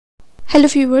Hello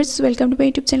viewers, welcome to my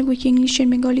YouTube channel quick English in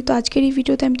Bengali. তো আজকের এই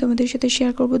ভিডিওতে আমি তোমাদের সাথে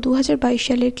শেয়ার করব 2022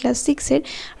 সালের ক্লাস 6-এর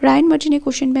রায়ান মার্টিনের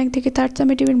কোশ্চেন ব্যাংক থেকে থার্ড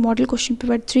সামেটিভের মডেল কোশ্চেন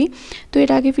পেপার 3। তো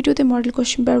এর আগে ভিডিওতে মডেল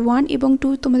কোশ্চেন পেপার 1 এবং 2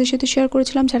 তোমাদের সাথে শেয়ার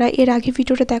করেছিলাম। যারা এর আগে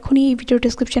ভিডিওটা দেখোনি, এই ভিডিও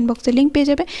ডেসক্রিপশন বক্সে লিঙ্ক পেয়ে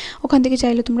যাবে, ওখান থেকে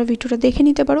চাইলে তোমরা ভিডিওটা দেখে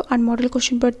নিতে পারো। আর মডেল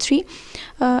কোশ্চেন পেপার 3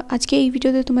 আজকে এই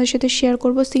ভিডিওতে তোমাদের সাথে শেয়ার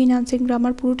করব। সিন আনসিন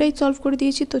গ্রামার পুরোটাই সলভ করে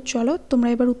দিয়েছি। তো চলো তোমরা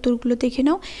এবার উত্তরগুলো দেখে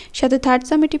নাও। সাথে থার্ড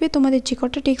সামেটিভে তোমাদের যে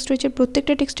কটা টেক্সট রয়েছে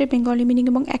প্রত্যেকটা টেক্সটের বেঙ্গলি মিনিং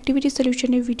এবং অ্যাক্টিভিটি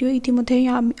সলিউশনের ভিডিও ইতিমধ্যে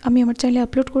আমি আমার চ্যানেলে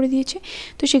আপলোড করে দিয়েছি।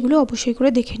 তো সেগুলো অবশ্যই করে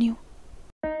দেখে নিও।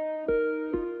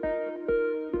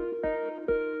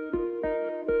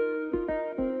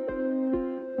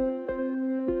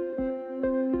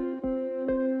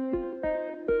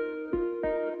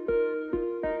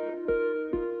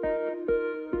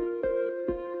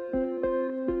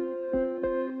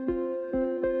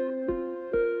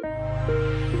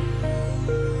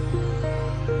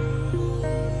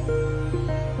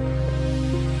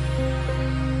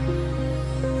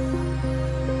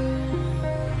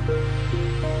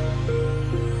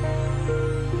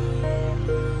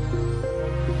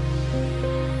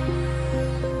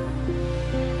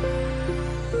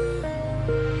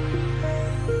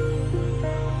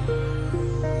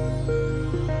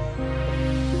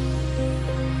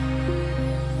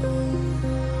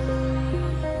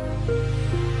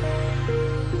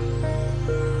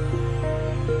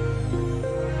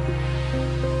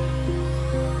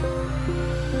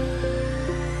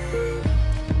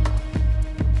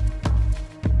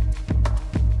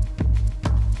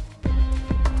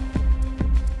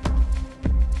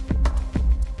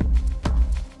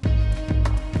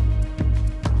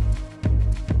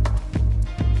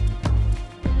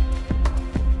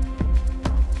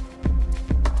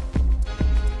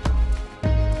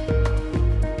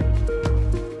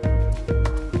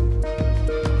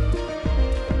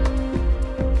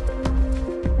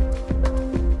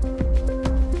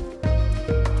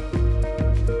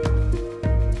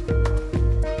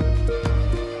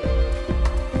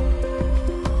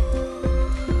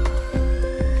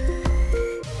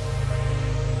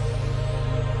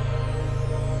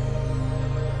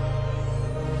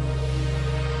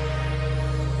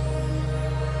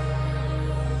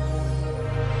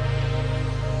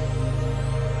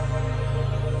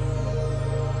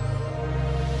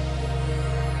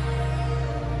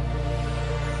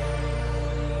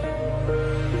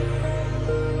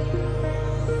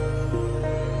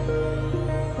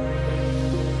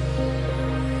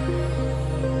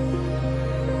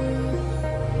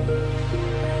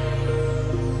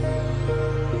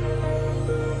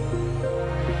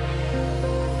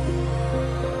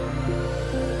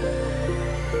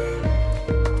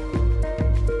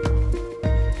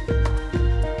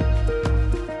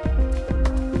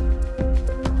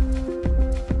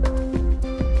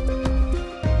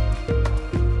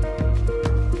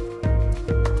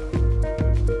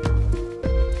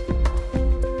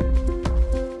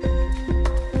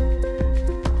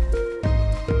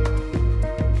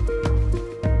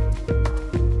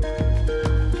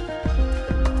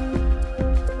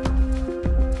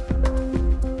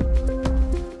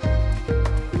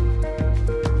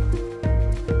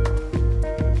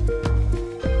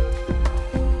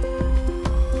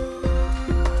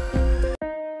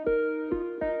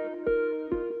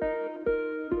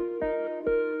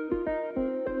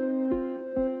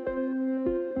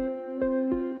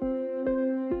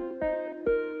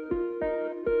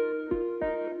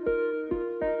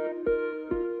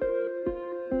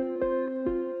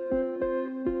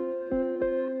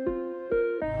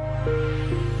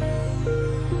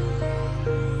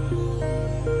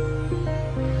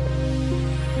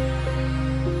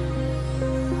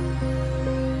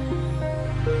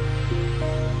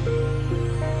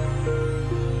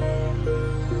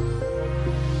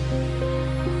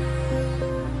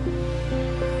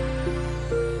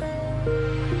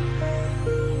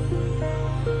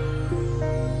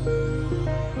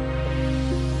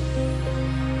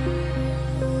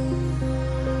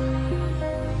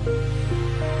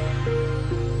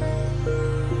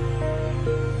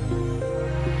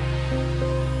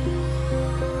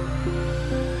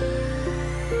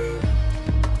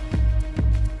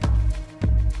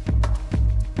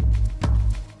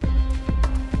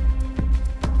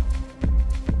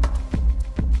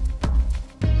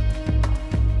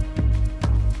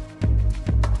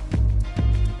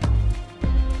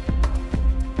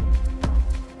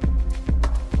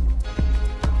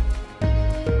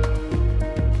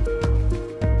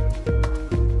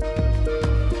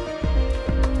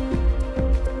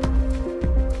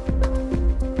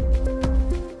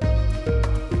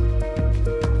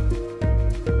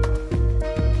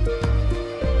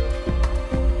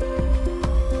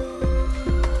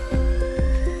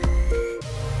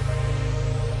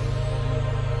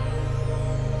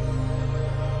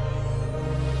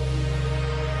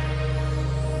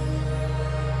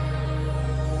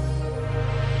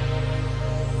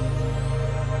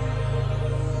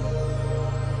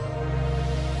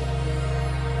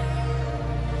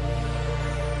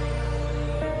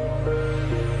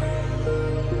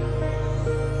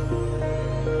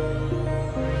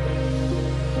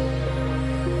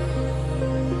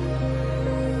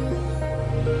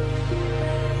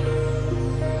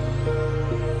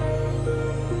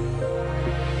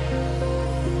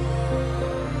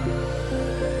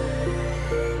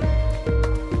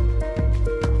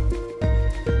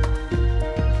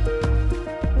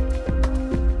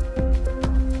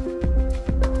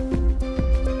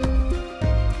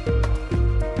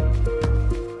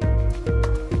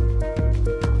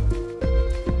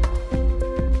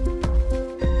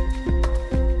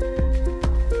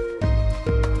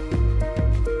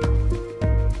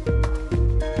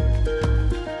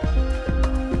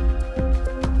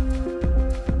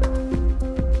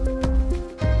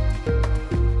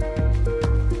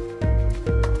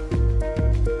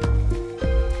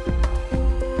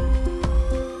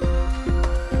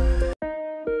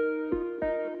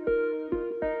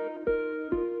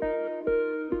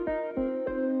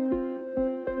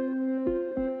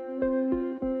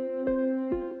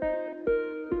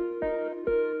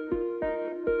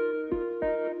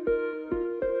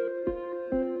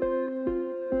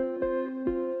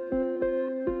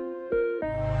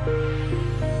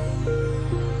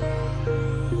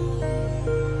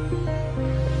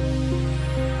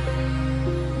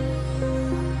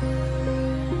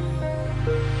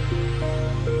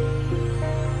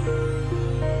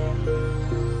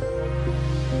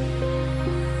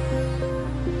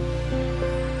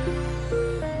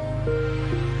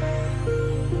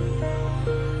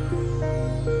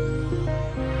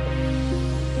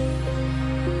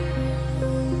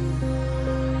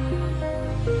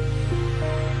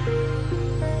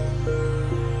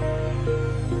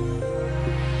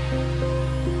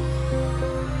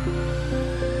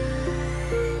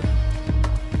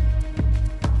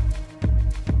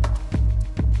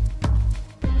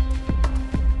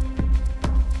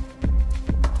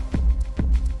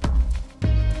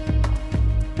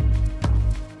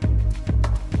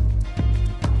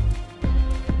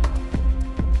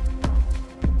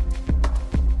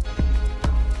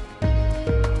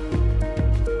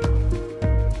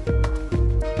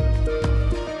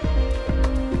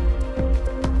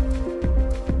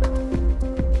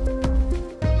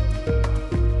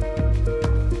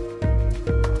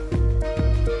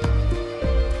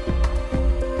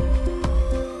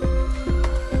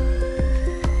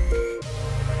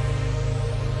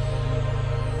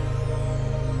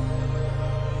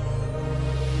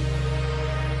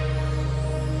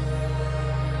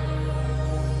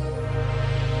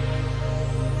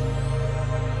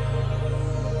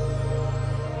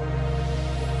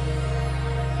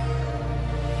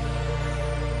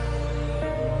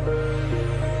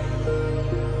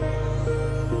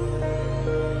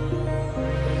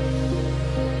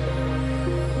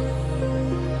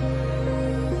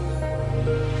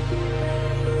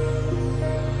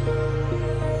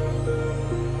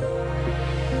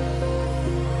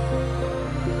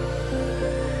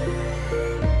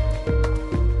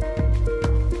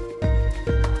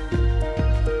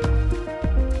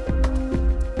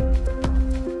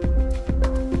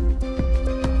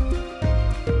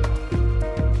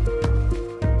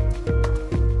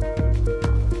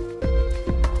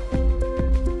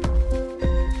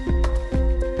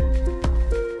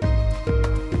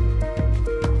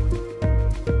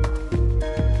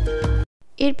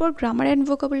 এরপর গ্রামার অ্যান্ড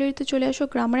ভোকাবুলারিতে চলে আসো।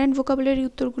 গ্রামার অ্যান্ড ভোকাবুলারি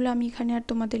উত্তরগুলো আমি এখানে আর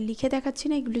তোমাদের লিখে দেখাচ্ছি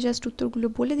না, এগুলো জাস্ট উত্তরগুলো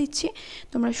বলে দিচ্ছি,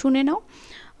 তোমরা শুনে নাও।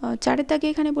 4 দাগে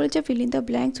এখানে বলেছে fill in the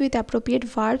blanks with appropriate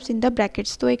verbs in the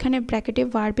brackets. তো এখানে ব্র্যাকেটে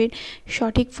ভার্বের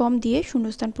সঠিক ফর্ম দিয়ে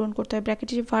শূন্যস্থান পূরণ করতে হবে।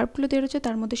 ব্র্যাকেটে যে ভার্বগুলো দেওয়া রয়েছে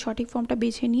তার মধ্যে সঠিক ফর্মটা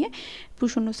বেছে নিয়ে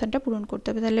শূন্যস্থানটা পূরণ করতে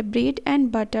হবে। তাহলে bread and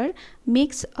butter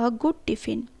makes a good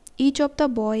tiffin. Each of the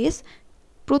boys,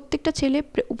 প্রত্যেকটা ছেলে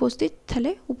উপস্থিত,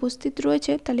 তাহলে উপস্থিত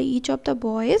রয়েছে, তাহলে each of the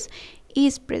boys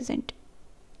is present.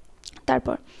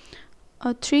 তারপর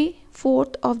 3/4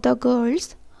 of the girls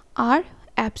are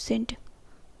absent.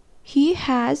 He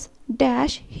has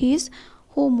dash his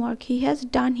homework. He has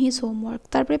done his homework.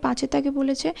 তারপরে 5 তাকে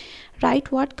বলেছে right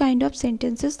what kind of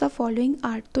sentences the following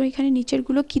আর। তো এখানে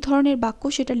নিচেরগুলো কী ধরনের বাক্য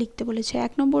সেটা লিখতে বলেছে।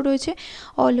 1 নম্বর রয়েছে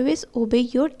অলওয়েজ ওবে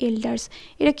ইয়োর এল্ডার্স।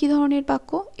 এটা কী ধরনের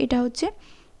বাক্য? এটা হচ্ছে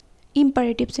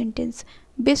imperative sentence.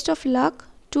 Best of luck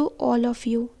to all of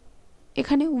you,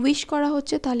 এখানে উইশ করা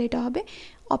হচ্ছে, তাহলে এটা হবে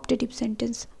optative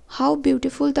sentence. How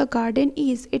beautiful the garden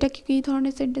is, এটা কী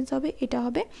ধরনের সেন্টেন্স হবে? এটা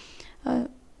হবে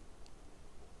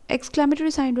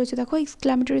এক্সক্লামেটরি সাইন রয়েছে, দেখো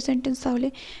এক্সক্লামেটরি সেন্টেন্স। তাহলে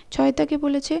 6 তাকে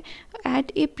বলেছে add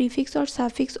a prefix or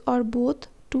suffix or both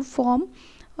to form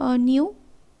new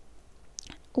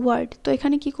word. তো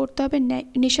এখানে কি করতে হবে?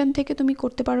 নেশন থেকে তুমি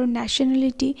করতে পারো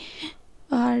ন্যাশনালিটি,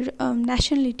 আর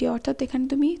ন্যাশনালিটি অর্থাৎ এখানে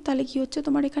তুমি তাহলে কি হচ্ছে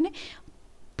তোমার এখানে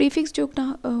প্রিফিক্স যোগ না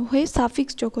হয়ে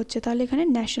সাফিক্স যোগ হচ্ছে, তাহলে এখানে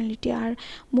ন্যাশনালিটি। আর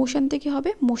মোশন থেকে হবে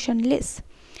মোশনলেস।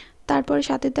 তারপরে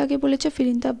 7 দাগে বলেছে fill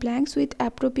in the blanks with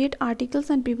appropriate articles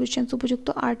and prepositions. উপযুক্ত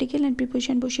আর্টিকেল অ্যান্ড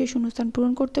প্রিপোজিশন বসিয়ে শূন্যস্থান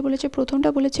পূরণ করতে বলেছে। প্রথমটা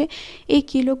বলেছে এ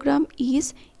kilogram is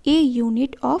a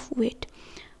unit of wait.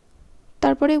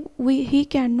 তারপরে he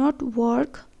can not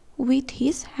work with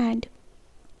his hand.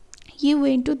 He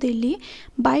went to Delhi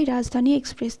by রাজধানী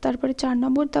এক্সপ্রেস। তারপরে 4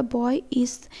 নম্বর the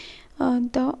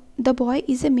boy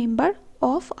is a member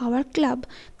of our club.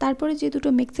 তারপরে যে দুটো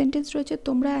মেক সেন্টেন্স রয়েছে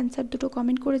তোমরা অ্যান্সার দুটো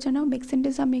কমেন্ট করে জানাও। মেক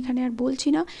সেন্টেন্স আমি এখানে আর বলছি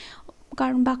না,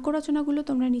 কারণ বাক্য রচনাগুলো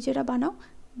তোমরা নিজেরা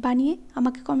বানিয়ে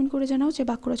আমাকে কমেন্ট করে জানাও যে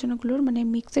বাক্য রচনাগুলোর মানে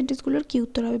মেক সেন্টেন্সগুলোর কী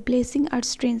উত্তর হবে ব্লেসিং আর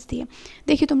স্ট্রেংথ দিয়ে।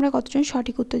 দেখি তোমরা কতজন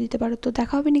সঠিক উত্তর দিতে পারো। তো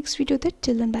দেখা হবে নেক্সট ভিডিওতে।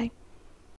 Till then by.